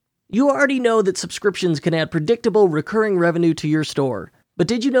You already know that subscriptions can add predictable, recurring revenue to your store. But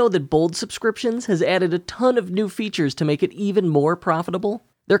did you know that Bold Subscriptions has added a ton of new features to make it even more profitable?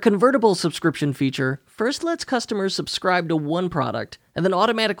 Their convertible subscription feature first lets customers subscribe to one product and then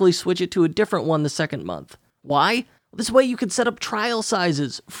automatically switch it to a different one the second month. Why? This way you can set up trial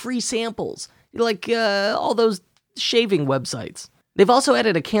sizes, free samples, like all those shaving websites. They've also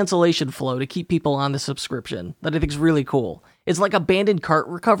added a cancellation flow to keep people on the subscription that I think is really cool. It's like abandoned cart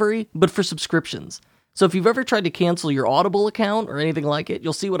recovery, but for subscriptions. So if you've ever tried to cancel your Audible account or anything like it,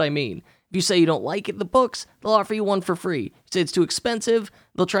 you'll see what I mean. If you say you don't like the books, they'll offer you one for free. You say it's too expensive,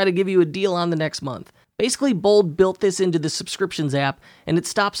 they'll try to give you a deal on the next month. Basically, Bold built this into the subscriptions app, and it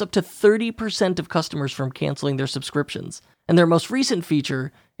stops up to 30% of customers from canceling their subscriptions. And their most recent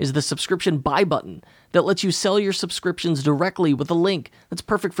feature is the subscription buy button that lets you sell your subscriptions directly with a link that's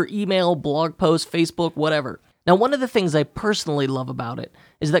perfect for email, blog posts, Facebook, whatever. Now, one of the things I personally love about it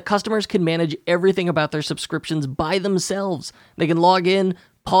is that customers can manage everything about their subscriptions by themselves. They can log in,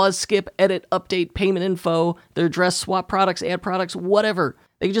 pause, skip, edit, update, payment info, their address, swap products, add products, whatever.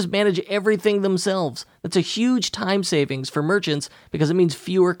 They can just manage everything themselves. That's a huge time savings for merchants because it means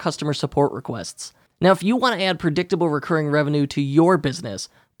fewer customer support requests. Now, if you want to add predictable recurring revenue to your business,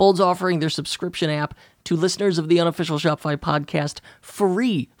 Bold's offering their subscription app to listeners of the Unofficial Shopify podcast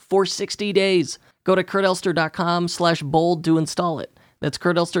free for 60 days. Go to kurtelster.com/bold to install it. That's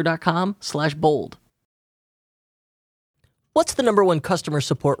kurtelster.com/bold. What's the number one customer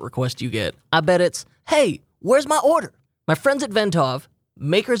support request you get? I bet it's, hey, where's my order? My friends at Ventov,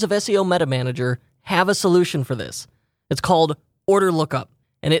 makers of SEO Meta Manager, have a solution for this. It's called Order Lookup,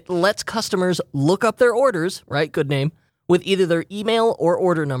 and it lets customers look up their orders, right, good name, with either their email or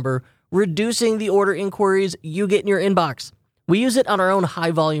order number, reducing the order inquiries you get in your inbox. We use it on our own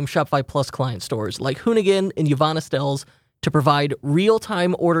high-volume Shopify Plus client stores like Hoonigan and Yvonne Estelle's to provide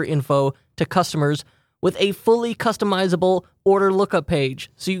real-time order info to customers with a fully customizable order lookup page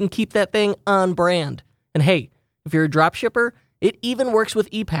so you can keep that thing on brand. And hey, if you're a dropshipper, it even works with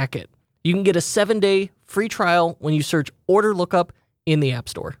ePacket. You can get a 7-day free trial when you search Order Lookup in the App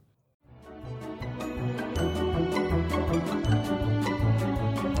Store.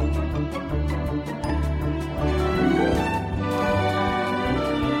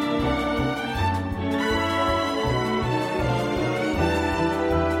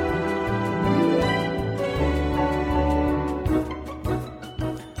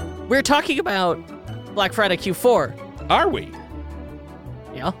 We're talking about Black Friday Q4. Are we?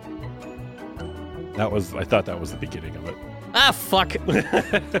 Yeah. I thought that was the beginning of it. Ah, fuck.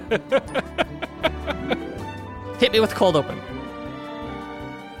 Hit me with the cold open.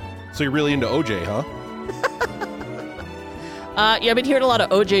 So you're really into OJ, huh? Yeah, I've been hearing a lot of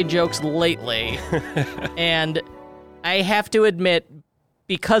OJ jokes lately. And I have to admit,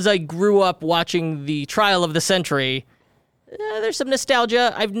 because I grew up watching the trial of the century, there's some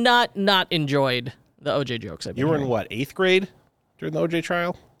nostalgia. I've not enjoyed the OJ jokes. You were in what, 8th grade during the OJ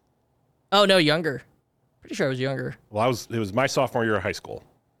trial? Oh, no, younger. Pretty sure I was younger. Well, it was my sophomore year of high school.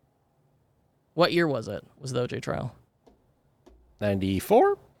 What year was it? Was the OJ trial? 94?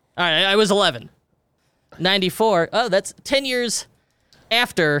 All right, I was 11. 94. Oh, that's 10 years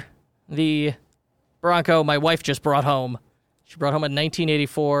after the Bronco my wife just brought home. She brought home a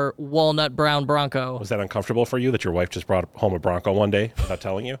 1984 walnut brown Bronco. Was that uncomfortable for you that your wife just brought home a Bronco one day without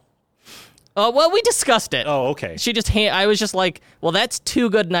telling you? Well, we discussed it. Oh, okay. I was just like, well, that's too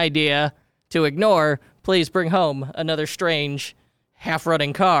good an idea to ignore. Please bring home another strange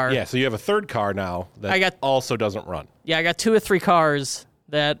half-running car. Yeah, so you have a third car now that also doesn't run. Yeah, I got 2 or 3 cars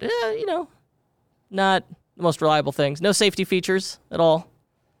that, not the most reliable things. No safety features at all.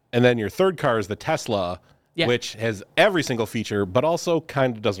 And then your third car is the Tesla, yeah, which has every single feature, but also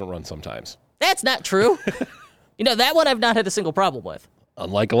kind of doesn't run sometimes. That's not true. That one I've not had a single problem with.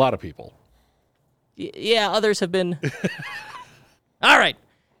 Unlike a lot of people. Yeah, others have been. All right.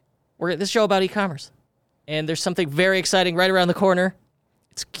 We're at this show about e-commerce. And there's something very exciting right around the corner.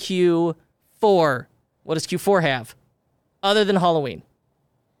 It's Q4. What does Q4 have? Other than Halloween.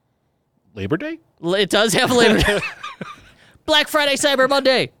 Labor Day? It does have Labor Day. Black Friday, Cyber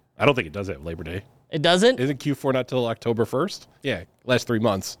Monday. I don't think it does have Labor Day. It doesn't? Isn't Q4 not till October 1st? Yeah, last 3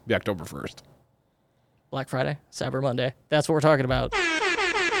 months, be October 1st. Black Friday, Cyber Monday. That's what we're talking about.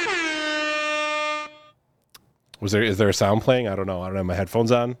 Is there a sound playing? I don't know. I don't have my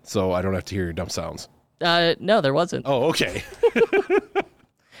headphones on, so I don't have to hear your dumb sounds. No, there wasn't. Oh, okay.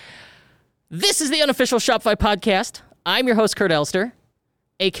 This is the Unofficial Shopify Podcast. I'm your host, Kurt Elster,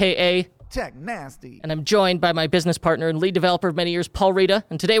 a.k.a. Tech Nasty. And I'm joined by my business partner and lead developer of many years, Paul Rita.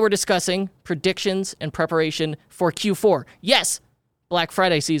 And today we're discussing predictions and preparation for Q4. Yes, Black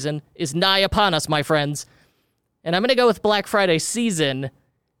Friday season is nigh upon us, my friends. And I'm going to go with Black Friday season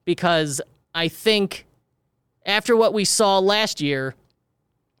because I think after what we saw last year,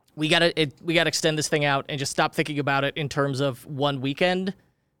 we got to extend this thing out and just stop thinking about it in terms of one weekend.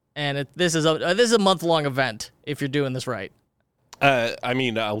 And this is a month-long event if you're doing this right. I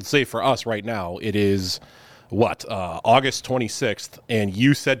mean, I'll say for us right now, it is, August 26th, and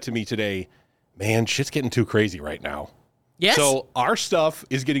you said to me today, man, shit's getting too crazy right now. Yes. So our stuff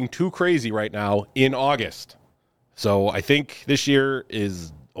is getting too crazy right now in August. So I think this year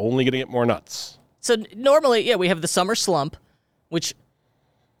is only going to get more nuts. So normally, we have the summer slump, which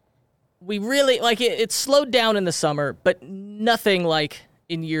we really, it slowed down in the summer, but nothing like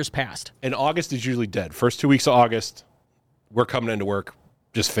in years past. And August is usually dead. First 2 weeks of August, we're coming into work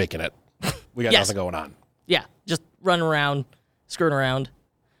just faking it. We got nothing going on. Yeah, just running around, screwing around.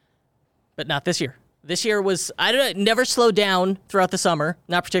 But not this year. This year was, I don't know, it never slowed down throughout the summer,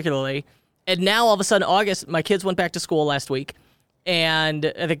 not particularly. And now all of a sudden, August, my kids went back to school last week.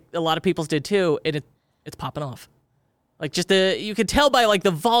 And I think a lot of people's did too. And it's popping off. You could tell by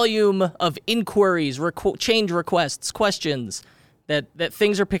the volume of inquiries, change requests, questions, that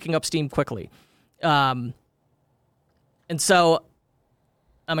things are picking up steam quickly. And so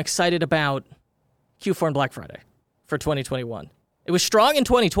I'm excited about Q4 and Black Friday for 2021. It was strong in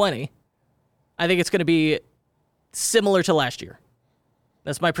 2020. I think it's going to be similar to last year.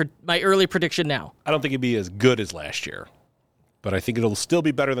 That's my early prediction now. I don't think it'd be as good as last year, but I think it'll still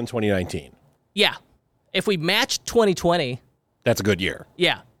be better than 2019. Yeah. If we match 2020... That's a good year.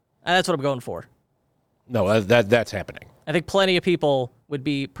 Yeah. That's what I'm going for. No, that's happening. I think plenty of people would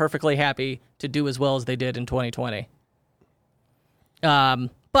be perfectly happy to do as well as they did in 2020.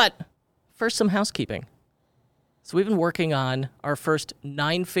 But first, some housekeeping. So we've been working on our first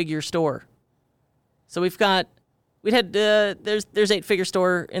 9-figure store. So there's 8-figure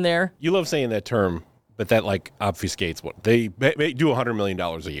store in there. You love saying that term, but that obfuscates what they do. $100 million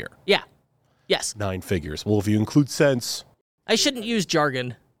a year. Yeah. Yes. 9 figures. Well, if you include cents, I shouldn't use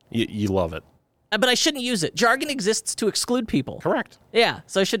jargon. You love it. But I shouldn't use it. Jargon exists to exclude people. Correct. Yeah.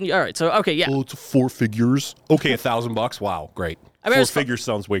 So I shouldn't. All right. So okay. Yeah. Well, it's 4 figures. Okay, $1,000. Wow, great. 4 figures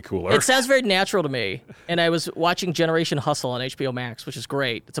sounds way cooler. It sounds very natural to me. And I was watching Generation Hustle on HBO Max, which is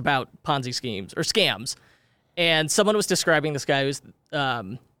great. It's about Ponzi schemes or scams. And someone was describing this guy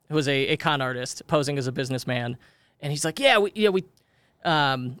who was a con artist posing as a businessman, and he's like,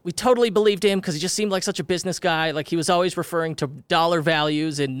 we totally believed him because he just seemed like such a business guy. He was always referring to dollar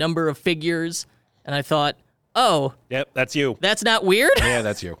values and number of figures. And I thought, oh. Yep, that's you. That's not weird? Yeah,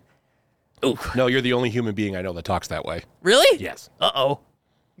 that's you. Ooh. No, you're the only human being I know that talks that way. Really? Yes. Uh-oh.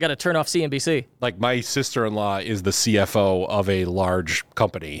 Got to turn off CNBC. My sister-in-law is the CFO of a large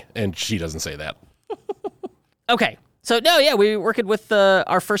company, and she doesn't say that. Okay. So, we're working with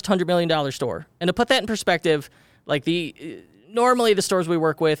our first $100 million store. And to put that in perspective, normally the stores we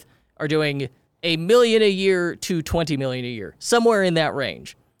work with are doing $1 million a year to $20 million a year, somewhere in that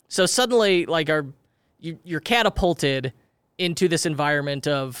range. So suddenly, you're catapulted into this environment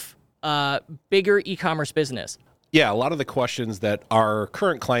of bigger e-commerce business. Yeah, a lot of the questions that our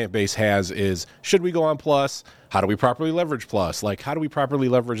current client base has is, should we go on Plus? How do we properly leverage Plus? How do we properly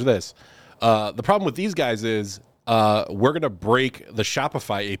leverage this? The problem with these guys is we're going to break the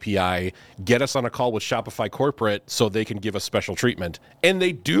Shopify API, get us on a call with Shopify Corporate so they can give us special treatment. And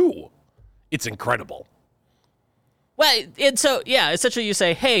they do. It's incredible. Well, and so, essentially you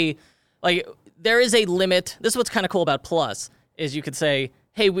say, hey, there is a limit. This is what's kind of cool about Plus, is you could say,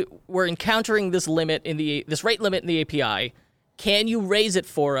 hey, we're encountering this rate limit in the API. Can you raise it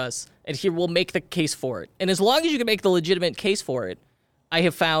for us? And here we'll make the case for it. And as long as you can make the legitimate case for it, I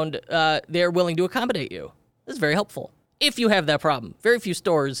have found they're willing to accommodate you. This is very helpful. If you have that problem. Very few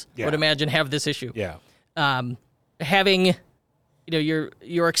stores, would imagine, have this issue. Yeah. Having,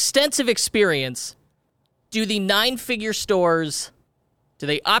 your extensive experience, do the 9-figure stores, do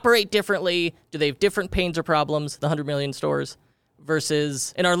they operate differently? Do they have different pains or problems, the 100 million stores,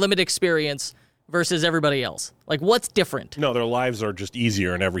 versus, in our limited experience, versus everybody else? What's different? No, their lives are just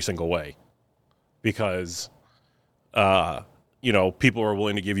easier in every single way. Because, people are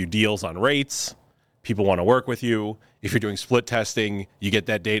willing to give you deals on rates. People want to work with you. If you're doing split testing, you get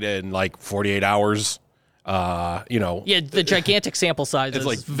that data in 48 hours. Yeah, the gigantic sample size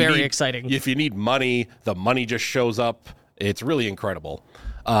is very exciting. If you need money, the money just shows up. It's really incredible.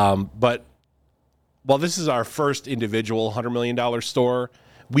 But while this is our first individual $100 million store,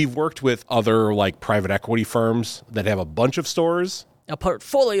 we've worked with other private equity firms that have a bunch of stores. A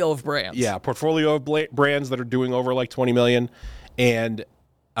portfolio of brands. Yeah, a portfolio of brands that are doing over $20 million. And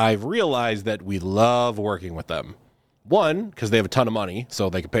I've realized that we love working with them One, because they have a ton of money, so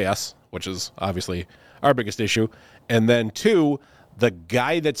they can pay us, which is obviously our biggest issue. And then two, the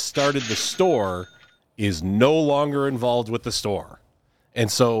guy that started the store is no longer involved with the store. And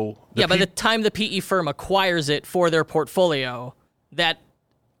so... by the time the PE firm acquires it for their portfolio, that,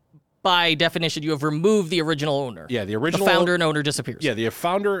 by definition, you have removed the original owner. Yeah, the original... The founder and owner disappears. Yeah, the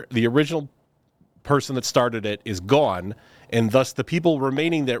original person that started it is gone, and thus the people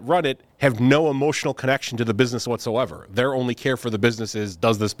remaining that run it have no emotional connection to the business whatsoever. Their only care for the business is,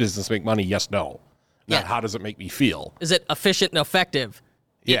 does this business make money? Yes, no. Not how does it make me feel? Is it efficient and effective?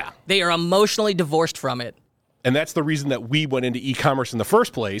 Yeah. They are emotionally divorced from it. And that's the reason that we went into e-commerce in the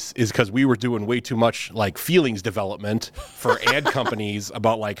first place, is because we were doing way too much like feelings development for ad companies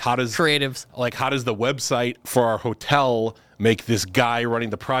about like creatives, like how does the website for our hotel make this guy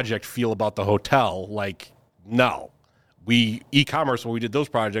running the project feel about the hotel? Like, no. E-commerce, when we did those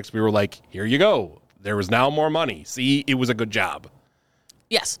projects, we were like, here you go. There was now more money. See, it was a good job.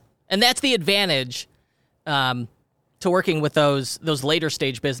 Yes. And that's the advantage to working with those later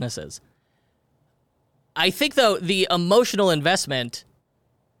stage businesses. I think, though, the emotional investment,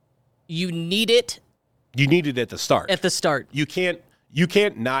 you need it. You need it at the start. At the start. You can't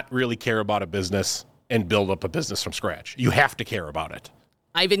not really care about a business and build up a business from scratch. You have to care about it.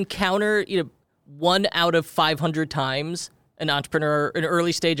 I've encountered, 1 out of 500 times an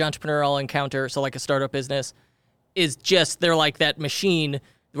early stage entrepreneurial encounter, so like a startup business, is just, they're like that machine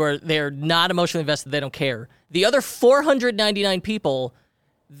where they're not emotionally invested, they don't care. The other 499 people,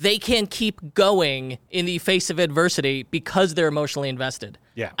 they can keep going in the face of adversity because they're emotionally invested.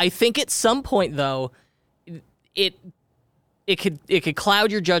 Yeah. I think at some point, though, it could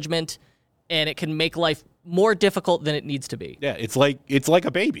cloud your judgment, and it can make life more difficult than it needs to be. Yeah, it's like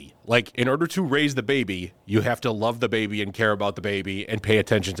a baby. Like, in order to raise the baby, you have to love the baby and care about the baby and pay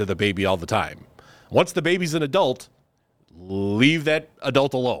attention to the baby all the time. Once the baby's an adult, leave that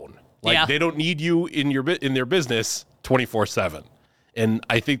adult alone. Like, they don't need you in their business 24/7. And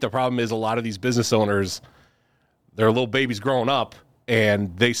I think the problem is a lot of these business owners, their little baby's growing up,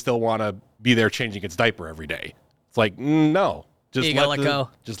 and they still want to be there changing its diaper every day. It's like, no, you gotta let go.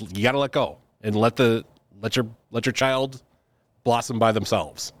 You gotta let go and let your child blossom by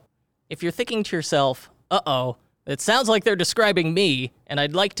themselves. If you're thinking to yourself, it sounds like they're describing me, and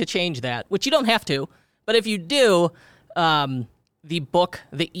I'd like to change that, which you don't have to, but if you do, the book,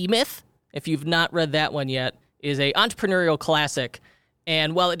 The E-Myth, if you've not read that one yet, is a entrepreneurial classic.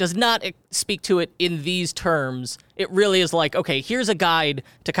 And while it does not speak to it in these terms, it really is like, okay, here's a guide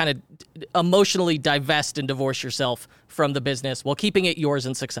to kind of emotionally divest and divorce yourself from the business while keeping it yours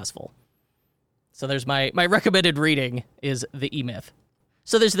and successful. So there's my recommended reading is The E-Myth.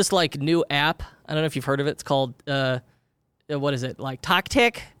 So there's this like new app. I don't know if you've heard of it. It's called, what is it? Like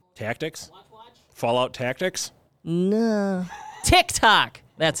Tactic? Tactics? Fallout Tactics? No. TikTok.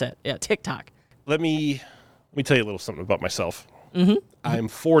 That's it. Yeah, TikTok. Let me tell you a little something about myself. Mm-hmm. I'm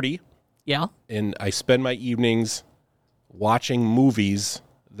 40. Yeah. And I spend my evenings watching movies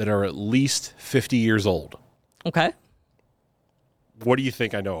that are at least 50 years old. Okay. What do you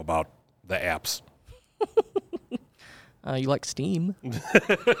think I know about the apps? You like Steam.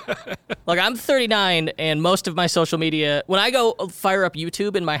 Look, I'm 39, and most of my social media, when I go fire up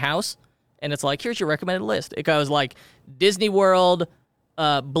YouTube in my house, and it's like, here's your recommended list. It goes like Disney World,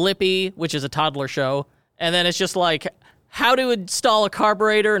 Blippi, which is a toddler show, and then it's just like how to install a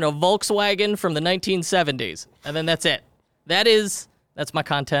carburetor in a Volkswagen from the 1970s. And then that's it. That's my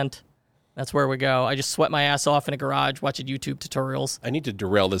content. That's where we go. I just sweat my ass off in a garage watching YouTube tutorials. I need to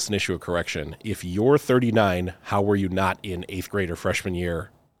derail this and issue a correction. If you're 39, how were you not in 8th grade or freshman year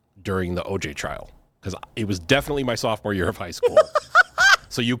during the OJ trial? Because it was definitely my sophomore year of high school.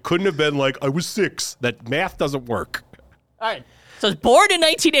 So you couldn't have been like, I was 6. That math doesn't work. All right. So I was born in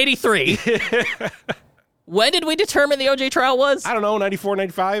 1983. When did we determine the OJ trial was? I don't know, 94,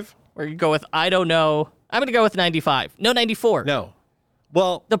 95? We're going to go with, I don't know. I'm going to go with 95. No, 94. No.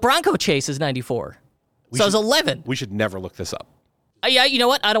 Well, the Bronco chase is 94. So I was 11. We should never look this up. Yeah, you know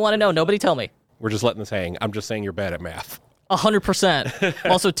what? I don't want to know. Nobody tell me. We're just letting this hang. I'm just saying you're bad at math. 100%.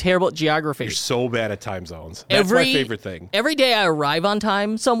 I'm also terrible at geography. You're so bad at time zones. That's my favorite thing. Every day I arrive on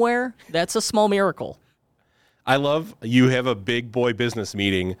time somewhere, that's a small miracle. I love you have a big boy business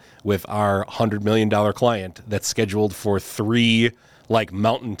meeting with our $100 million client that's scheduled for 3 like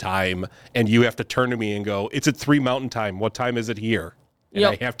mountain time, and you have to turn to me and go, it's at 3 mountain time. What time is it here? And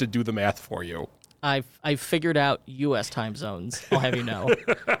I have to do the math for you. I've figured out U.S. time zones, I'll have you know.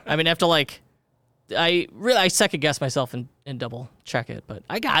 I mean, I have to I second guess myself and double check it, but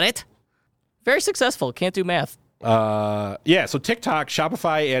I got it. Very successful. Can't do math. So TikTok,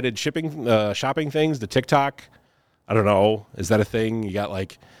 Shopify added shopping things to TikTok. I don't know. Is that a thing? You got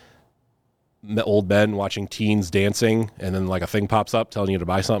like old men watching teens dancing, and then like a thing pops up telling you to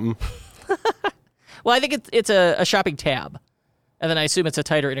buy something. Well, I think it's a shopping tab, and then I assume it's a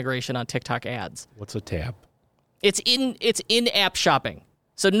tighter integration on TikTok ads. What's a tab? It's in-app shopping.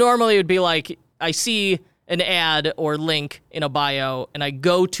 So normally it would be like I see an ad or link in a bio, and I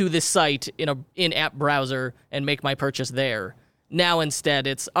go to this site in a in-app browser and make my purchase there. Now instead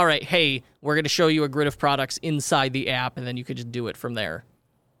it's, all right, hey, we're going to show you a grid of products inside the app, and then you could just do it from there.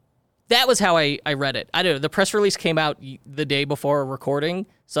 That was how I read it. I don't know. The press release came out the day before recording,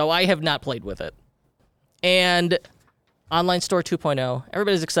 so I have not played with it. And Online Store 2.0,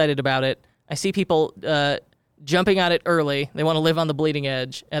 everybody's excited about it. I see people jumping on it early. They want to live on the bleeding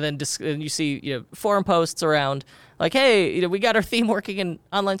edge. And then you see forum posts around like, hey, we got our theme working in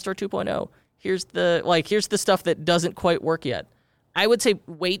Online Store 2.0. Here's the stuff that doesn't quite work yet. I would say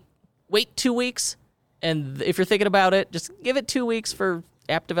wait 2 weeks. And if you're thinking about it, just give it 2 weeks for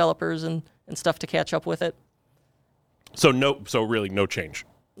app developers and stuff to catch up with it. So really no change.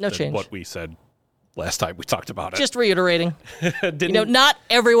 No change. What we said last time we talked about it. Just reiterating. Not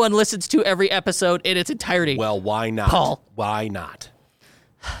everyone listens to every episode in its entirety. Well, why not? Paul. Why not?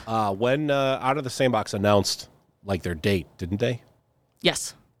 When Out of the Sandbox announced like their date, didn't they?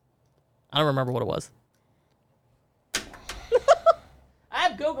 Yes. I don't remember what it was.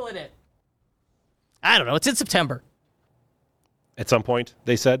 I'm Googling it. I don't know. It's in September. At some point,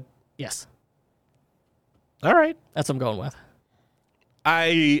 they said? Yes. All right. That's what I'm going with.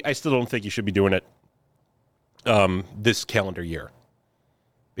 I still don't think you should be doing it this calendar year,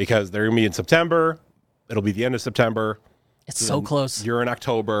 because they're going to be in September. It'll be the end of September. It's so close. You're in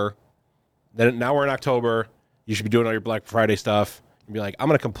October. Now we're in October. You should be doing all your Black Friday stuff and be like, I'm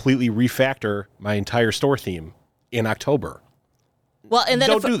going to completely refactor my entire store theme in October. Well, and then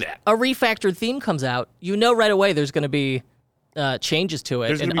don't do that. A refactored theme comes out, right away there's going to be changes to it.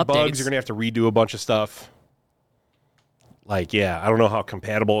 There's and going to be updates. bugs. You're going to have to redo a bunch of stuff. Like, yeah, I don't know how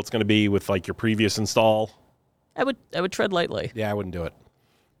compatible it's going to be with like your previous install. I would tread lightly. Yeah, I wouldn't do it.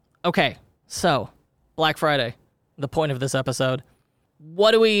 Okay, so Black Friday, the point of this episode.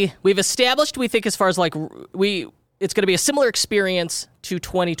 What we've established, we think, as far as like it's going to be a similar experience to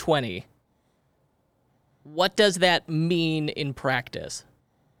 2020. What does that mean in practice?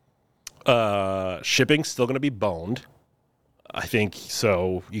 Shipping's still going to be boned. I think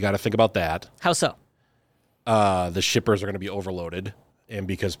so. You got to think about that. How so? The shippers are going to be overloaded, and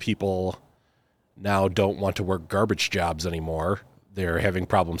because people now don't want to work garbage jobs anymore, they're having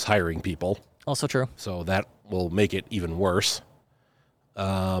problems hiring people. Also true. So that will make it even worse.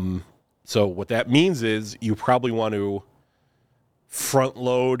 So what that means is you probably want to front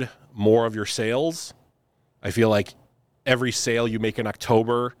load more of your sales. I feel like every sale you make in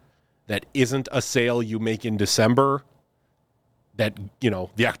October that isn't a sale you make in December, that,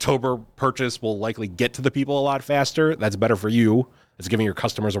 the October purchase will likely get to the people a lot faster. That's better for you. It's giving your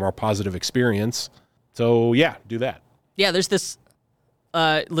customers a more positive experience. So, yeah, do that. Yeah, there's this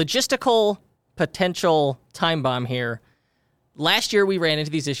logistical potential time bomb here. Last year, we ran into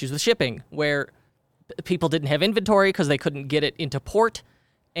these issues with shipping where people didn't have inventory because they couldn't get it into port,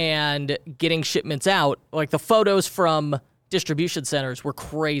 and getting shipments out. Like the photos from distribution centers were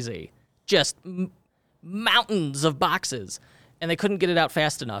crazy. Just mountains of boxes. And they couldn't get it out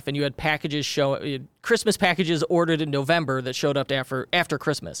fast enough. And you had Christmas packages ordered in November that showed up after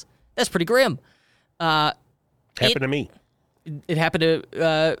Christmas. That's pretty grim. Happened to me. It happened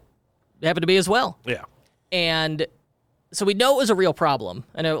to me as well. Yeah. And so we know it was a real problem.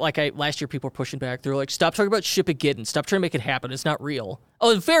 I know, last year people were pushing back. They were like, "Stop talking about Ship-It-Giddin'. Stop trying to make it happen. It's not real." Oh,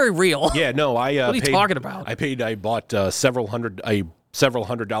 it's very real. Yeah. No, what are you talking about? I bought several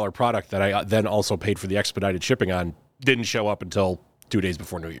 $100 product that I then also paid for the expedited shipping on. Didn't show up until 2 days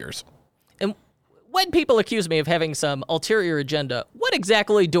before New Year's. And when people accuse me of having some ulterior agenda, what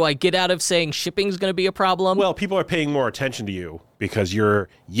exactly do I get out of saying shipping's going to be a problem? Well, people are paying more attention to you because you're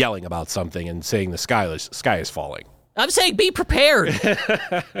yelling about something and saying the sky is falling. I'm saying be prepared.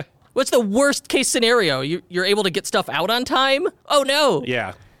 What's the worst case scenario? You're able to get stuff out on time? Oh, no.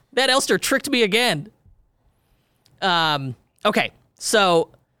 Yeah. That Elster tricked me again. Okay, so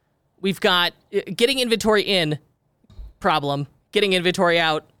we've got getting inventory in, problem, getting inventory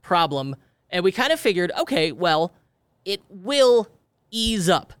out, problem, and we kind of figured, okay, well, it will ease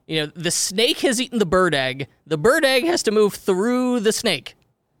up. The snake has eaten the bird egg. The bird egg has to move through the snake.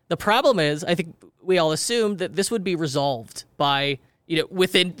 The problem is, I think we all assumed that this would be resolved by,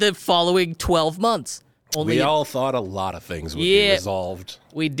 within the following 12 months. We all thought a lot of things would be resolved.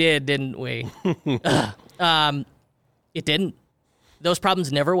 We did, didn't we? It didn't. Those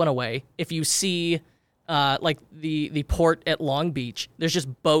problems never went away. If you see like the port at Long Beach, there's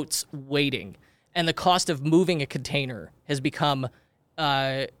just boats waiting. And the cost of moving a container has become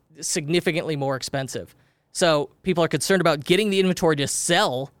significantly more expensive. So people are concerned about getting the inventory to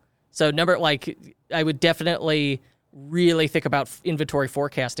sell. So I would definitely really think about inventory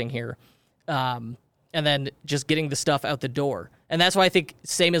forecasting here. And then just getting the stuff out the door. And that's why I think,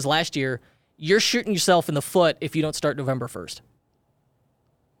 same as last year, you're shooting yourself in the foot if you don't start November 1st.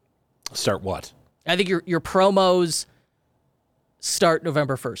 Start what? I think your promos start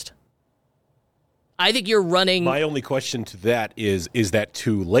November 1st. I think you're running... My only question to that is that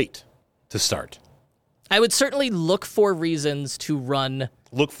too late to start? I would certainly look for reasons to run...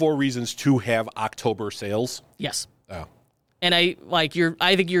 Look for reasons to have October sales? Yes. Oh. And I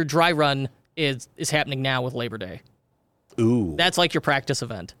think your dry run is happening now with Labor Day. Ooh. That's like your practice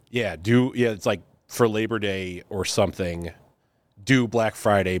event. Yeah, it's like for Labor Day or something, do Black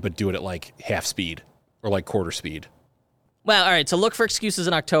Friday, but do it at like half speed or like quarter speed. Well, all right, so look for excuses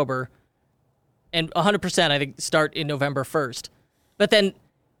in October, and 100% I think start in November 1st. But then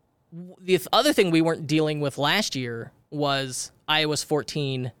the other thing we weren't dealing with last year was iOS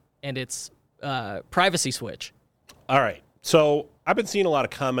 14 and its privacy switch. All right, so I've been seeing a lot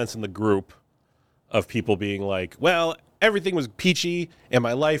of comments in the group of people being like, well, everything was peachy and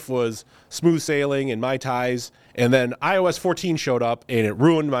my life was smooth sailing and my ties, and then iOS 14 showed up and it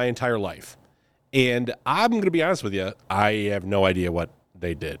ruined my entire life. And I'm going to be honest with you, I have no idea what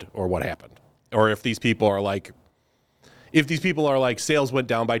they did or what happened. Or if these people are like, sales went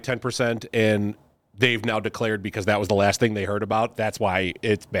down by 10% and they've now declared because that was the last thing they heard about, that's why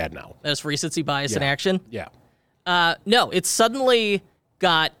it's bad now. That's recency bias in action? Yeah. No, it suddenly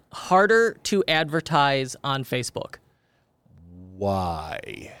got harder to advertise on Facebook.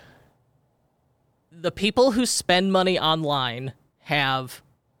 Why? The people who spend money online have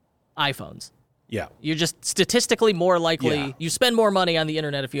iPhones. Yeah. You're just statistically more likely, you spend more money on the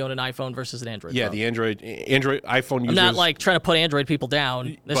internet if you own an iPhone versus an Android phone. The Android iPhone users. I'm not like trying to put Android people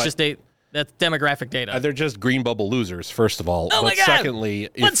down. That's just that's demographic data. They're just green bubble losers, first of all. Oh but my God. Secondly,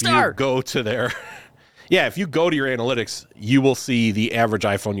 if you go to their if you go to your analytics, you will see the average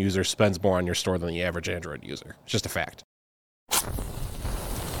iPhone user spends more on your store than the average Android user. It's just a fact.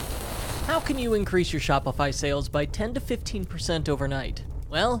 How can you increase your Shopify sales by 10 to 15% overnight?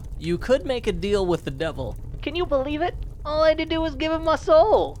 Well, you could make a deal with the devil. Can you believe it? All I had to do was give him my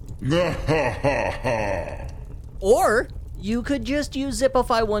soul. Or you could just use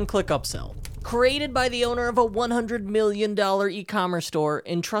Zipify one-click upsell. Created by the owner of a $100 million e-commerce store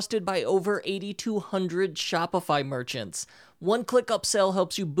and trusted by over 8,200 Shopify merchants, one-click upsell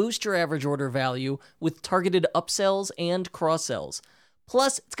helps you boost your average order value with targeted upsells and cross-sells.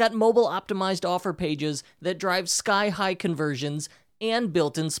 Plus, it's got mobile-optimized offer pages that drive sky-high conversions and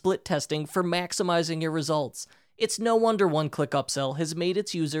built-in split testing for maximizing your results. It's no wonder one-click upsell has made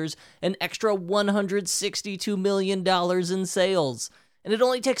its users an extra $162 million in sales. And it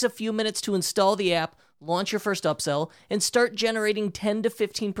only takes a few minutes to install the app, launch your first upsell, and start generating 10 to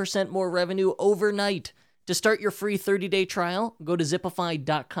 15% more revenue overnight. To start your free 30-day trial, go to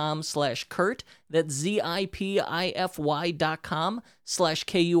zipify.com/Kurt. That's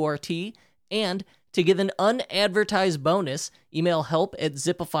zipify.com/KURT. And to get an unadvertised bonus, email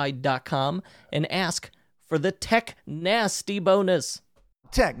help@zipify.com and ask for the Tech Nasty bonus.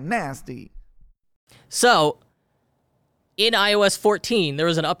 Tech Nasty. So, in iOS 14, there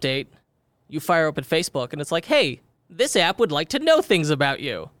was an update. You fire open Facebook, and it's like, hey, this app would like to know things about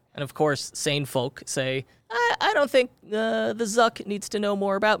you. And of course, sane folk say, I don't think the Zuck needs to know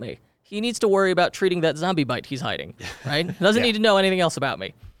more about me. He needs to worry about treating that zombie bite he's hiding, right? He doesn't need to know anything else about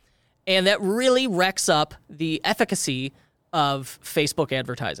me. And that really wrecks up the efficacy of Facebook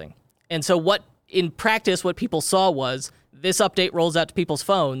advertising. And so in practice, what people saw was this update rolls out to people's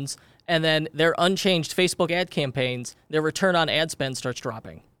phones, and then their unchanged Facebook ad campaigns, their return on ad spend starts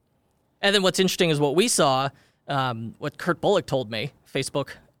dropping. And then what's interesting is what we saw, what Kurt Bullock told me, Facebook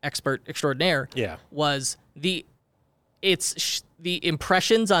expert extraordinaire, was the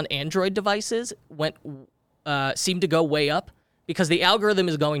impressions on Android devices seemed to go way up because the algorithm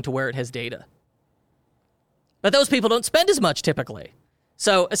is going to where it has data. But those people don't spend as much typically.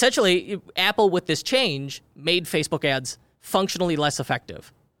 So essentially, Apple with this change made Facebook ads functionally less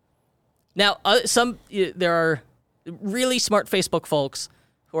effective. Now, there are really smart Facebook folks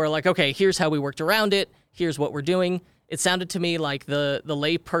who are like, okay, here's how we worked around it. Here's what we're doing. It sounded to me like the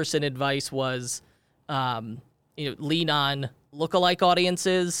layperson advice was, lean on lookalike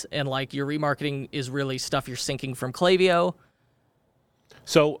audiences, and like your remarketing is really stuff you're syncing from Klaviyo.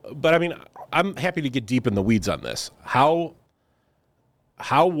 So, but I mean, I'm happy to get deep in the weeds on this. How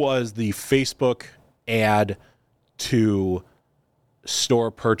was the Facebook add to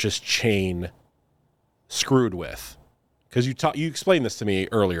store purchase chain screwed with? Because you explained this to me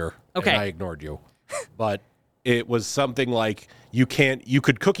earlier, Okay. and I ignored you. But it was something like you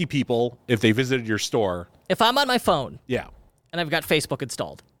could cookie people if they visited your store. If I'm on my phone Yeah. and I've got Facebook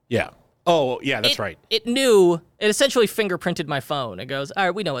installed. Yeah. Oh, yeah, that's right. It essentially fingerprinted my phone. It goes, all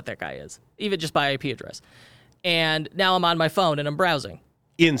right, we know what that guy is, even just by IP address. And now I'm on my phone and I'm browsing.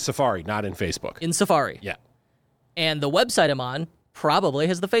 In Safari, not in Facebook. In Safari. Yeah. And the website I'm on probably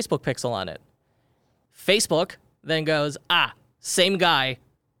has the Facebook pixel on it. Facebook then goes, same guy,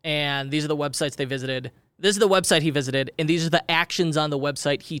 and these are the websites they visited. This is the website he visited, and these are the actions on the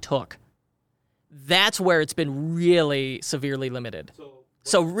website he took. That's where it's been really severely limited.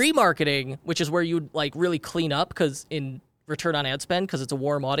 So remarketing, which is where you'd like really clean up because in return on ad spend, because it's a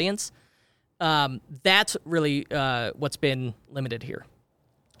warm audience, that's really what's been limited here.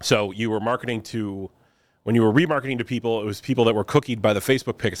 So you were when you were remarketing to people, it was people that were cookied by the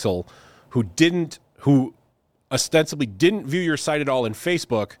Facebook pixel who ostensibly didn't view your site at all in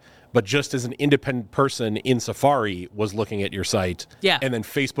Facebook, but just as an independent person in Safari was looking at your site. Yeah. And then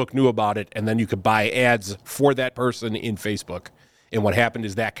Facebook knew about it, and then you could buy ads for that person in Facebook. And what happened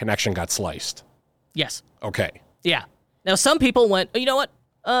is that connection got sliced. Yes. Okay. Yeah. Now, some people went, you know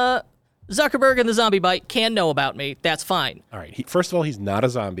what? Zuckerberg and the zombie bite can know about me. That's fine. All right. First of all, he's not a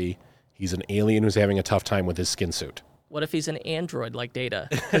zombie. He's an alien who's having a tough time with his skin suit. What if he's an android like Data?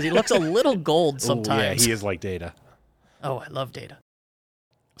 Because he looks a little gold sometimes. Yeah, he is like Data. Oh, I love Data.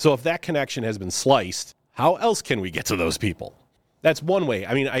 So if that connection has been sliced, how else can we get to those people? That's one way.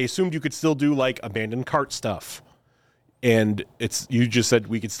 I mean, I assumed you could still do like abandoned cart stuff. And you just said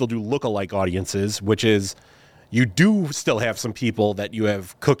we could still do lookalike audiences, which is you do still have some people that you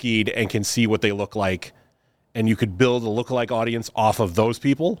have cookied and can see what they look like. And you could build a lookalike audience off of those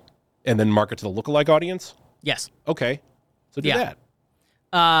people and then market to the lookalike audience? Yes. Okay. So do that.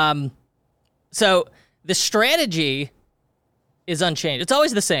 So the strategy is unchanged. It's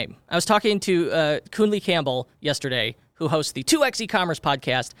always the same. I was talking to Coonley Campbell yesterday, who hosts the 2X e-commerce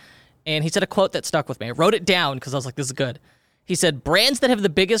podcast, and he said a quote that stuck with me. I wrote it down because I was like, this is good. He said, brands that have the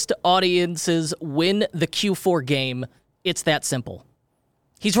biggest audiences win the Q4 game. It's that simple.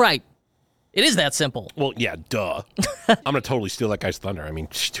 He's right. It is that simple. Well, yeah, duh. I'm going to totally steal that guy's thunder. I mean,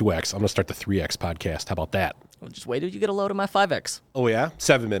 2X. I'm going to start the 3X podcast. How about that? Well, just wait till you get a load of my 5X. Oh, yeah?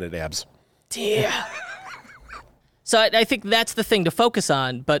 7-minute abs. Yeah. So I think that's the thing to focus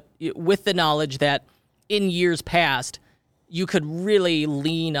on, but with the knowledge that in years past, you could really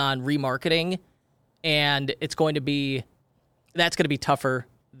lean on remarketing, and that's going to be tougher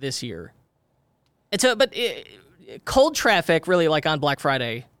this year. And so, but cold traffic really, like on Black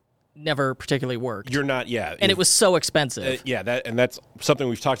Friday, never particularly worked. You're not, yeah. And it was so expensive. That's something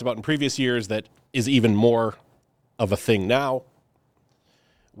we've talked about in previous years that is even more of a thing now,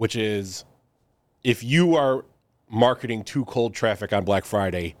 which is if you are marketing to cold traffic on Black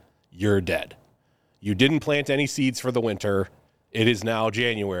Friday, you're dead. You didn't plant any seeds for the winter. It is now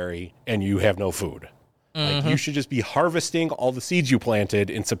January, and you have no food. Mm-hmm. Like, you should just be harvesting all the seeds you planted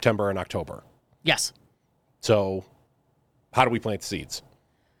in September and October. Yes. So how do we plant the seeds?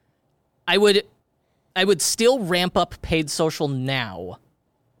 I would still ramp up paid social now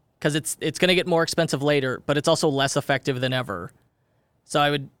because it's going to get more expensive later, but it's also less effective than ever. So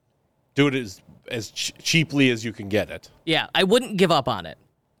I would do it as cheaply as you can get it. Yeah, I wouldn't give up on it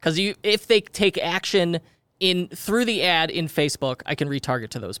because if they take action through the ad in Facebook, I can retarget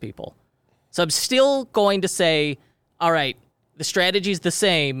to those people. So I'm still going to say, all right, the strategy's the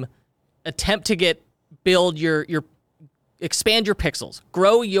same. Attempt to build your expand your pixels,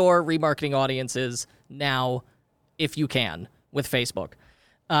 grow your remarketing audiences now, if you can, with Facebook.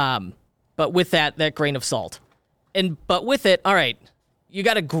 But with that grain of salt, but with it, all right, you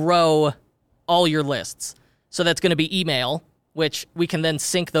got to grow all your lists. So that's going to be email, which we can then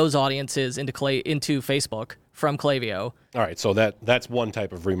sync those audiences into Facebook from Klaviyo. All right, so that's one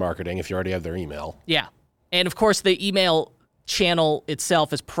type of remarketing if you already have their email. Yeah, and of course the email channel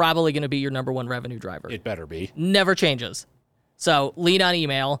itself is probably going to be your number one revenue driver. It better be. Never changes. So lean on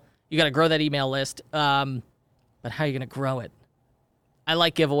email. You got to grow that email list. But how are you going to grow it? I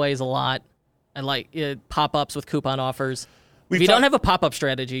like giveaways a lot. I like pop-ups with coupon offers. If you don't have a pop-up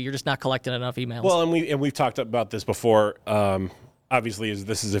strategy, you're just not collecting enough emails. Well, and we've talked about this before. Obviously,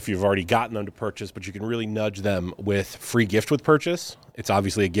 this is if you've already gotten them to purchase, but you can really nudge them with free gift with purchase. It's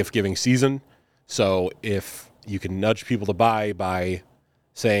obviously a gift-giving season. So if you can nudge people to buy by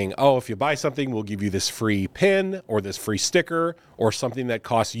saying, oh, if you buy something, we'll give you this free pin or this free sticker or something that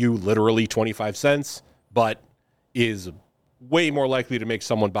costs you literally 25 cents, but is way more likely to make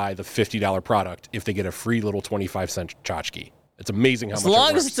someone buy the $50 product if they get a free little 25-cent tchotchke. It's amazing how much it works. As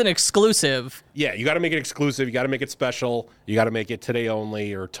long as it's an exclusive. Yeah, you got to make it exclusive. You got to make it special. You got to make it today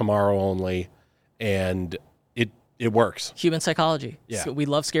only or tomorrow only, and it works. Human psychology. Yeah. So we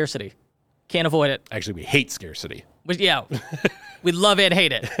love scarcity. Can't avoid it. Actually, we hate scarcity. But yeah, we love it,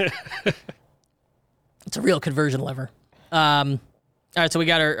 hate it. It's a real conversion lever. All right, so we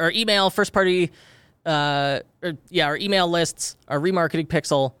got our email, first party, our email lists, our remarketing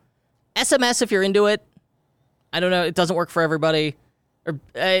pixel, SMS if you're into it. I don't know, it doesn't work for everybody. Or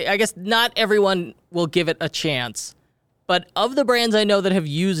I guess not everyone will give it a chance. But of the brands I know that have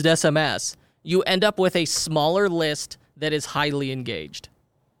used SMS, you end up with a smaller list that is highly engaged.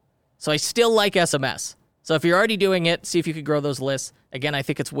 So I still like SMS. So if you're already doing it, see if you could grow those lists. Again, I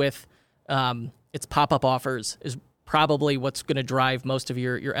think it's with its pop-up offers is probably what's going to drive most of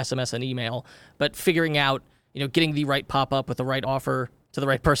your SMS and email. But figuring out, getting the right pop-up with the right offer to the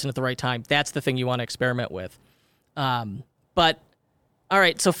right person at the right time, that's the thing you want to experiment with. But, all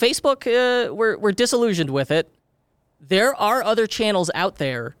right, so Facebook, we're disillusioned with it. There are other channels out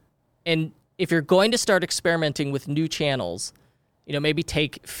there, and if you're going to start experimenting with new channels, maybe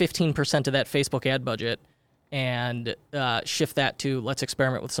take 15% of that Facebook ad budget and shift that to let's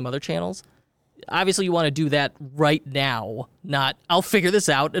experiment with some other channels. Obviously, you want to do that right now, not I'll figure this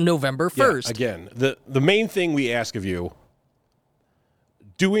out on November 1st. Yeah, again, the main thing we ask of you,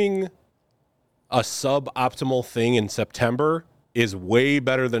 doing a suboptimal thing in September is way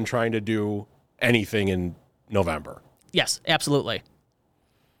better than trying to do anything in November. Yes, absolutely.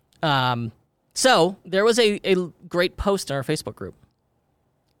 So there was a great post in our Facebook group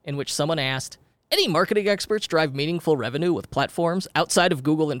in which someone asked, any marketing experts drive meaningful revenue with platforms outside of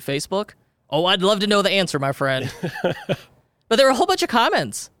Google and Facebook? Oh, I'd love to know the answer, my friend. But there were a whole bunch of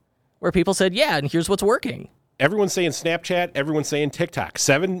comments where people said, yeah, and here's what's working. Everyone's saying Snapchat. Everyone's saying TikTok.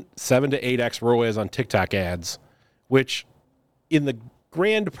 7 to 8x ROAS on TikTok ads, which in the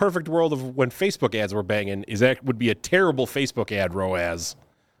grand perfect world of when Facebook ads were banging, would be a terrible Facebook ad ROAS.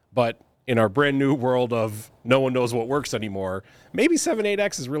 But in our brand new world of no one knows what works anymore, maybe 7,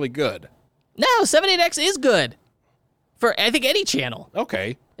 8x is really good. No, 7, 8x is good for, I think, any channel.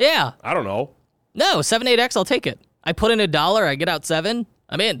 Okay. Yeah. I don't know. No, 7, 8x, I'll take it. I put in $1, I get out 7,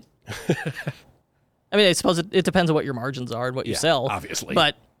 I'm in. I mean, I suppose it depends on what your margins are and what you sell. Obviously.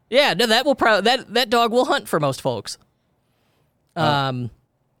 But yeah, no, that will that dog will hunt for most folks. Pinterest,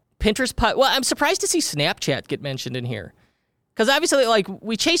 well, I'm surprised to see Snapchat get mentioned in here. Because obviously,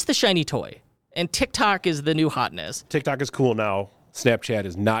 we chase the shiny toy, and TikTok is the new hotness. TikTok is cool now. Snapchat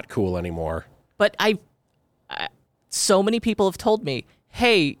is not cool anymore. But so many people have told me,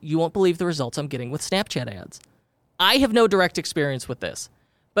 hey, you won't believe the results I'm getting with Snapchat ads. I have no direct experience with this.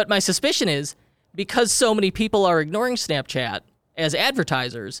 But my suspicion is, because so many people are ignoring Snapchat as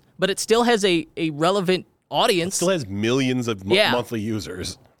advertisers, but it still has a relevant audience. It still has millions of monthly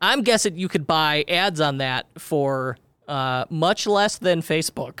users. I'm guessing you could buy ads on that for much less than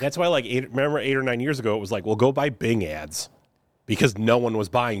Facebook. That's why, remember 8 or 9 years ago, it was like, well, go buy Bing ads. Because no one was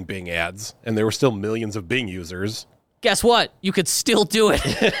buying Bing ads, and there were still millions of Bing users. Guess what? You could still do it.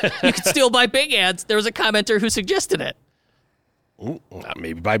 You could still buy Bing ads. There was a commenter who suggested it.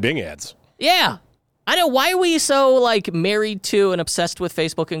 Maybe buy Bing ads. Yeah. I know. Why are we so, married to and obsessed with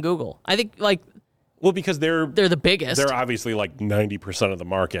Facebook and Google? I think, well, because they're the biggest. They're obviously, 90% of the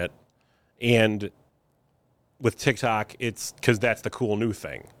market. And with TikTok, it's because that's the cool new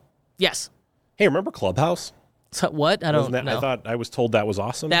thing. Yes. Hey, remember Clubhouse? So what? I don't know. I was told that was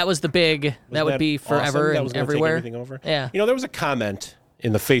awesome. That was the big, that would be forever awesome? and everywhere. Take everything over? Yeah. There was a comment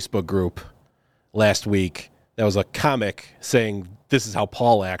in the Facebook group last week. That was a comic saying, this is how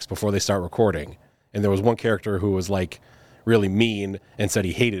Paul acts before they start recording. And there was one character who was really mean and said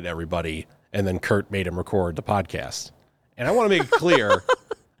he hated everybody. And then Kurt made him record the podcast. And I want to make it clear,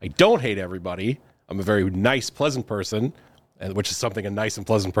 I don't hate everybody. I'm a very nice, pleasant person. Which is something a nice and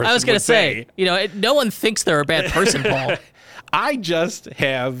pleasant person would say. I was going to say, no one thinks they're a bad person, Paul. I just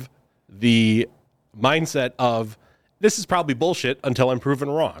have the mindset of, this is probably bullshit until I'm proven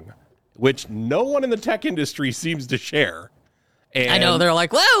wrong, which no one in the tech industry seems to share. And I know, they're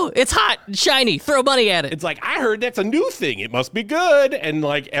like, whoa, it's hot and shiny, throw money at it. It's like, I heard that's a new thing. It must be good. And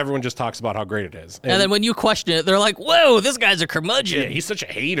everyone just talks about how great it is. And then when you question it, they're like, whoa, this guy's a curmudgeon. Yeah, he's such a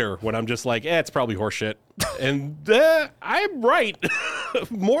hater, when I'm just like, it's probably horseshit. And I'm right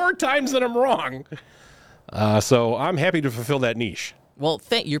more times than I'm wrong. So I'm happy to fulfill that niche. Well,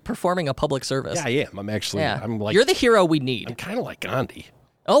 you're performing a public service. Yeah, I am. I'm actually, you're the hero we need. I'm kind of like Gandhi.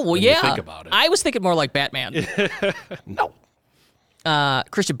 Oh, well, when yeah. you think about it. I was thinking more like Batman. No.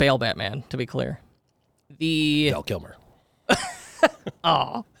 Christian Bale Batman, to be clear. Val Kilmer.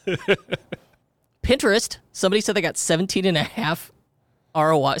 Oh. Pinterest, somebody said they got 17.5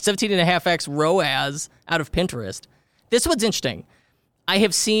 ROI, 17.5x ROAS out of Pinterest. This one's interesting. I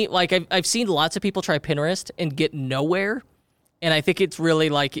have seen, I've seen lots of people try Pinterest and get nowhere, and I think it's really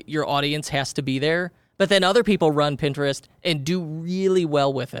like your audience has to be there. But then other people run Pinterest and do really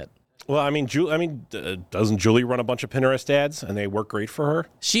well with it. Well, I mean, doesn't Julie run a bunch of Pinterest ads and they work great for her?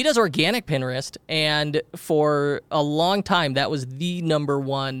 She does organic Pinterest, and for a long time, that was the number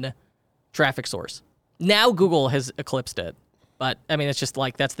one traffic source. Now Google has eclipsed it. But, I mean, it's just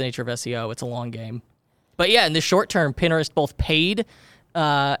like that's the nature of SEO. It's a long game. But, yeah, in the short term, Pinterest, both paid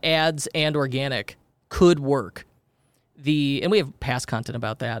ads and organic, could work. And we have past content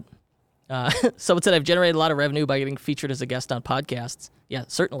about that. Someone said, I've generated a lot of revenue by getting featured as a guest on podcasts. Yeah,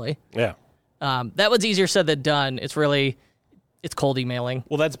 certainly. Yeah. That one's easier said than done. It's cold emailing.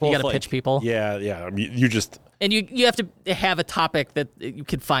 Well, that's both. You got to pitch people. Yeah. I mean, you just... And you have to have a topic that you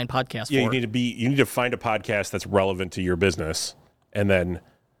can find podcasts for. Yeah, you need to find a podcast that's relevant to your business, and then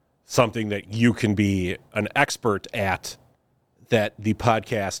something that you can be an expert at that the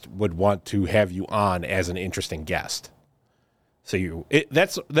podcast would want to have you on as an interesting guest. So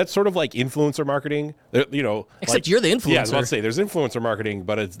that's sort of like influencer marketing, Except you're the influencer. Yeah, I was about to say there's influencer marketing,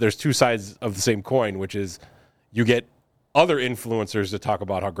 but there's two sides of the same coin, which is you get other influencers to talk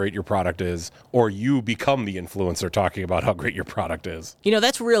about how great your product is, or you become the influencer talking about how great your product is.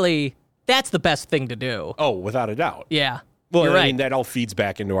 That's the best thing to do. Oh, without a doubt. Yeah. Well, you're I right. mean, that all feeds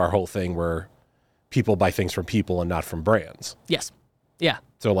back into our whole thing where people buy things from people and not from brands. Yes. Yeah.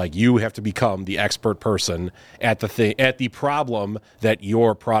 So, like, you have to become the expert person at the problem that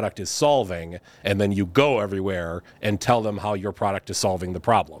your product is solving, and then you go everywhere and tell them how your product is solving the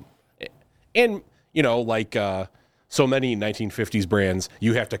problem. And, so many 1950s brands,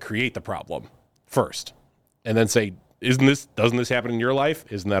 you have to create the problem first, and then say, doesn't this happen in your life?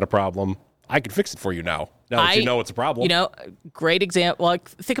 Isn't that a problem? I can fix it for you now that you know it's a problem. Great example. Like,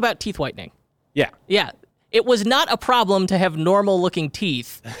 think about teeth whitening. Yeah. Yeah. It was not a problem to have normal-looking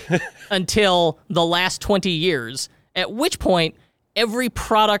teeth until the last 20 years, at which point every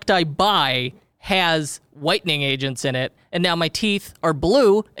product I buy has whitening agents in it, and now my teeth are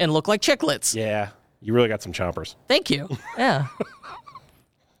blue and look like chiclets. Yeah. You really got some chompers. Thank you. Yeah.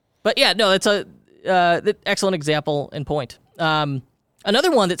 But, yeah, no, that's an excellent example and point.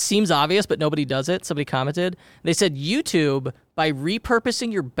 Another one that seems obvious, but nobody does it, somebody commented. They said YouTube by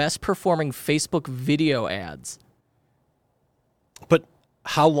repurposing your best-performing Facebook video ads. But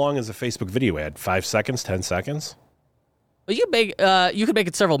how long is a Facebook video ad? 5 seconds, 10 seconds? Well, you could make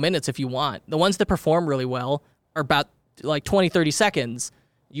it several minutes if you want. The ones that perform really well are about like 20, 30 seconds.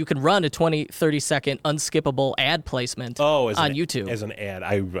 You can run a 20, 30-second unskippable ad placement on YouTube. As an ad.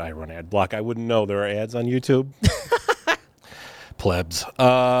 I run ad block. I wouldn't know there are ads on YouTube. Plebs.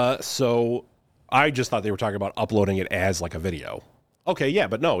 So I just thought they were talking about uploading it as like a video. Okay, yeah,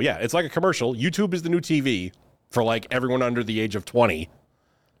 but no, yeah, it's like a commercial. YouTube is the new TV for like everyone under the age of 20.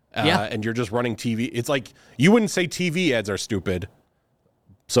 And you're just running TV. It's like you wouldn't say TV ads are stupid,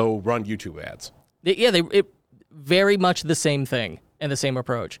 so run YouTube ads. It very much the same thing and the same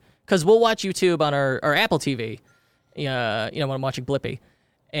approach. Because we'll watch YouTube on our Apple TV, when I'm watching Blippi,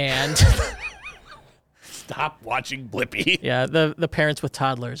 and... Stop watching Blippi. Yeah, the parents with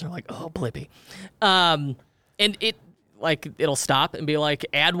toddlers are like, oh, Blippi. And it'll stop and be like,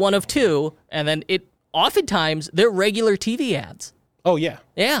 add one of two, and then oftentimes they're regular TV ads. Oh, yeah.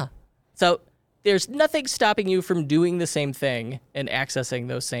 Yeah. So there's nothing stopping you from doing the same thing and accessing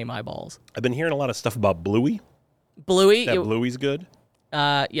those same eyeballs. I've been hearing a lot of stuff about Bluey. Bluey. Bluey's good?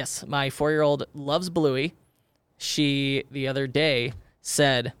 Yes, my 4-year-old loves Bluey. She, the other day,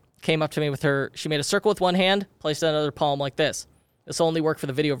 came up to me with she made a circle with one hand, placed another palm like this. This will only work for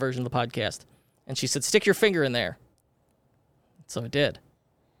the video version of the podcast. And she said, stick your finger in there. So I did.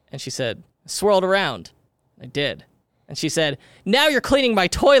 And she said, swirled around. I did. And she said, now you're cleaning my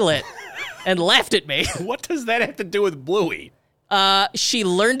toilet, and laughed at me. What does that have to do with Bluey? She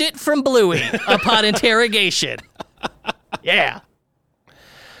learned it from Bluey upon interrogation. Yeah.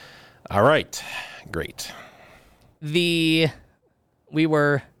 All right. Great. We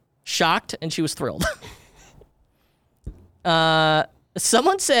were shocked, and she was thrilled.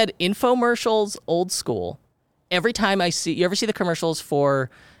 Someone said infomercials old school. Every time you ever see the commercials for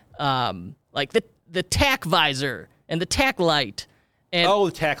like the tack visor and the tack light. And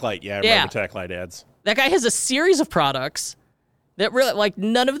the tack light. Yeah, I remember tack light ads. That guy has a series of products that really, like,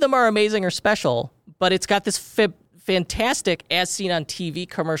 none of them are amazing or special, but it's got this fantastic as seen on TV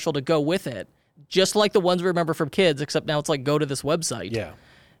commercial to go with it. Just like the ones we remember from kids, except now it's like, go to this website. Yeah.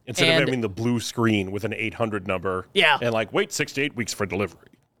 Instead of having the blue screen with an 800 number. Yeah. And like, wait 6 to 8 weeks for delivery.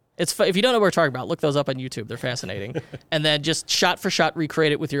 If you don't know what we're talking about, look those up on YouTube. They're fascinating. And then just shot for shot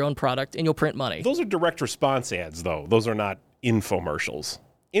recreate it with your own product, and you'll print money. Those are direct response ads, though. Those are not infomercials.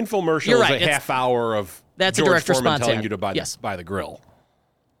 Infomercial You're is right. a half hour of That's a George direct Foreman response telling ad. you to buy, Yes. buy the grill.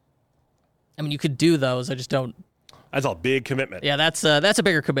 I mean, you could do those. I just don't. That's a big commitment. Yeah, that's a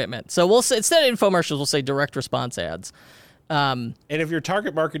bigger commitment. So we'll say, instead of infomercials, we'll say direct response ads. And if your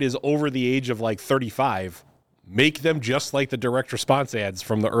target market is over the age of like 35, make them just like the direct response ads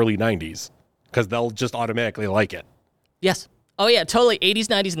from the early 90s, because they'll just automatically like it. Yes. Oh, yeah, totally. 80s,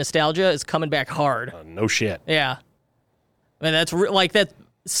 90s nostalgia is coming back hard. No shit. Yeah. I mean, that's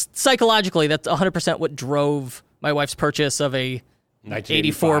psychologically, that's 100% what drove my wife's purchase of a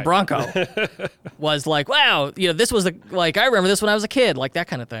 84 Bronco. Was like, wow, this was I remember this when I was a kid, like that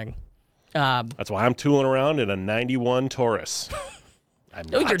kind of thing. That's why I'm tooling around in a 91 Taurus.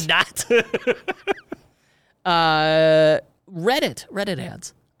 No, you're not. Reddit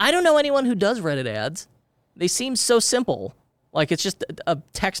ads. I don't know anyone who does Reddit ads. They seem so simple. Like it's just a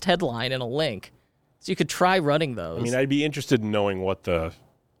text headline and a link. So you could try running those. I mean, I'd be interested in knowing what the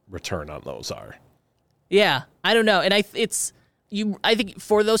return on those are. Yeah, I don't know. And I think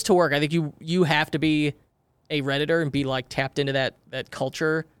for those to work, I think you have to be a Redditor and be like tapped into that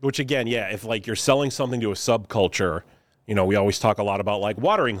culture. Which again, yeah, if like you're selling something to a subculture, we always talk a lot about like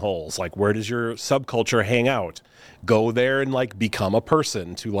watering holes. Like, where does your subculture hang out? Go there and like become a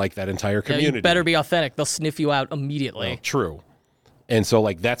person to like that entire community. You better be authentic. They'll sniff you out immediately. Well, true. And so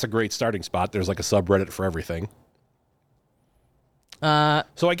like that's a great starting spot. There's like a subreddit for everything.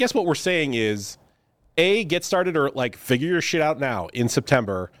 So I guess what we're saying is, get started or like figure your shit out now in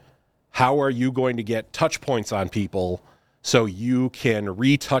September. How are you going to get touch points on people so you can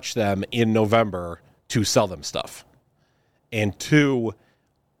retouch them in November to sell them stuff? And 2,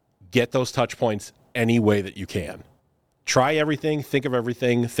 get those touch points any way that you can. Try everything, think of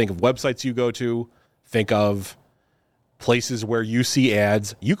websites you go to, think of places where you see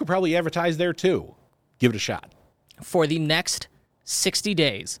ads. You could probably advertise there too. Give it a shot. For the next 60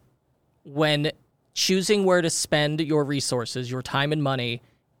 days, when choosing where to spend your resources, your time and money,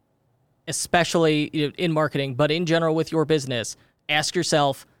 especially in marketing, but in general with your business, ask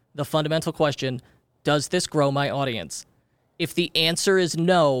yourself the fundamental question, does this grow my audience? If the answer is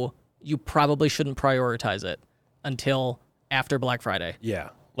no, you probably shouldn't prioritize it until after Black Friday. Yeah.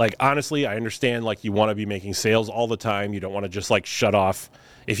 Like, honestly, I understand, like, you want to be making sales all the time. You don't want to just, like, shut off.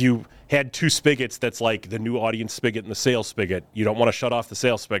 If you had 2 spigots that's, like, the new audience spigot and the sales spigot, you don't want to shut off the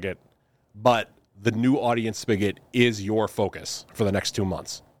sales spigot. But the new audience spigot is your focus for the next 2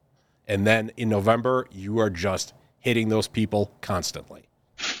 months. And then in November, you are just hitting those people constantly.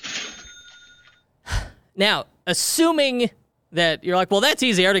 Now, assuming that you're like, well, that's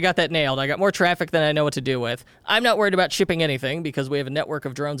easy. I already got that nailed. I got more traffic than I know what to do with. I'm not worried about shipping anything because we have a network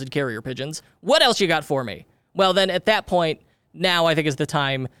of drones and carrier pigeons. What else you got for me? Well, then at that point, now I think is the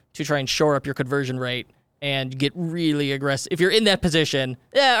time to try and shore up your conversion rate and get really aggressive. If you're in that position,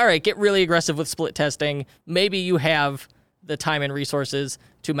 all right, get really aggressive with split testing. Maybe you have the time and resources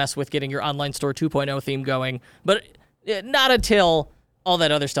to mess with getting your online store 2.0 theme going, but not until all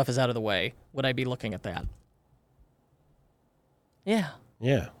that other stuff is out of the way would I be looking at that. Yeah.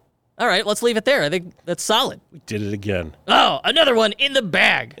 Yeah. All right, let's leave it there. I think that's solid. We did it again. Oh, another one in the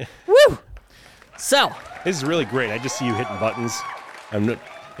bag. Woo! So. This is really great. I just see you hitting buttons. I'm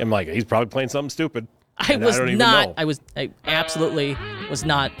like, he's probably playing something stupid. I absolutely was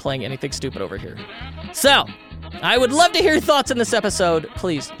not playing anything stupid over here. So, I would love to hear your thoughts on this episode.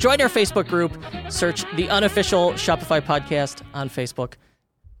 Please join our Facebook group. Search the unofficial Shopify podcast on Facebook.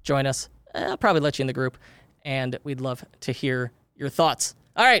 Join us. I'll probably let you in the group. And we'd love to hear your thoughts.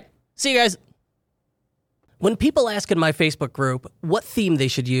 All right. See you guys. When people ask in my Facebook group what theme they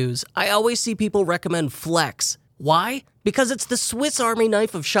should use, I always see people recommend Flex. Why? Because it's the Swiss Army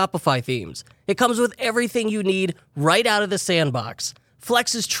knife of Shopify themes. It comes with everything you need right out of the sandbox.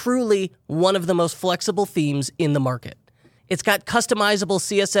 Flex is truly one of the most flexible themes in the market. It's got customizable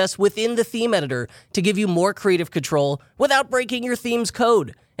CSS within the theme editor to give you more creative control without breaking your theme's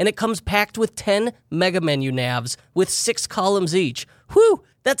code. And it comes packed with 10 mega menu navs with 6 columns each. Whew,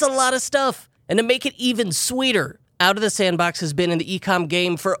 that's a lot of stuff. And to make it even sweeter, Out of the Sandbox has been in the e-com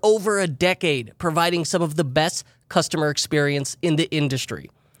game for over a decade, providing some of the best customer experience in the industry.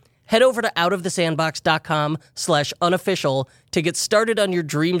 Head over to outofthesandbox.com/unofficial to get started on your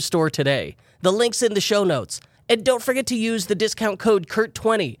dream store today. The link's in the show notes. And don't forget to use the discount code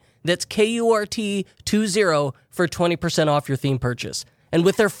KURT20. That's KURT20 for 20% off your theme purchase. And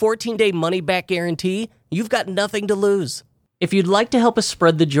with their 14-day money-back guarantee, you've got nothing to lose. If you'd like to help us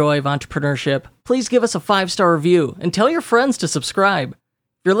spread the joy of entrepreneurship, please give us a 5-star review and tell your friends to subscribe.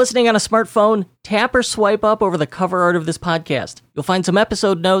 If you're listening on a smartphone, tap or swipe up over the cover art of this podcast. You'll find some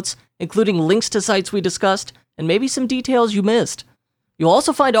episode notes, including links to sites we discussed, and maybe some details you missed. You'll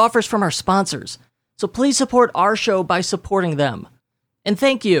also find offers from our sponsors, so please support our show by supporting them. And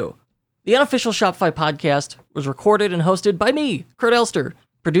thank you. The Unofficial Shopify Podcast was recorded and hosted by me, Kurt Elster,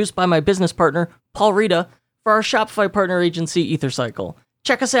 produced by my business partner, Paul Rita, for our Shopify partner agency, EtherCycle.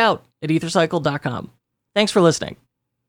 Check us out at ethercycle.com. Thanks for listening.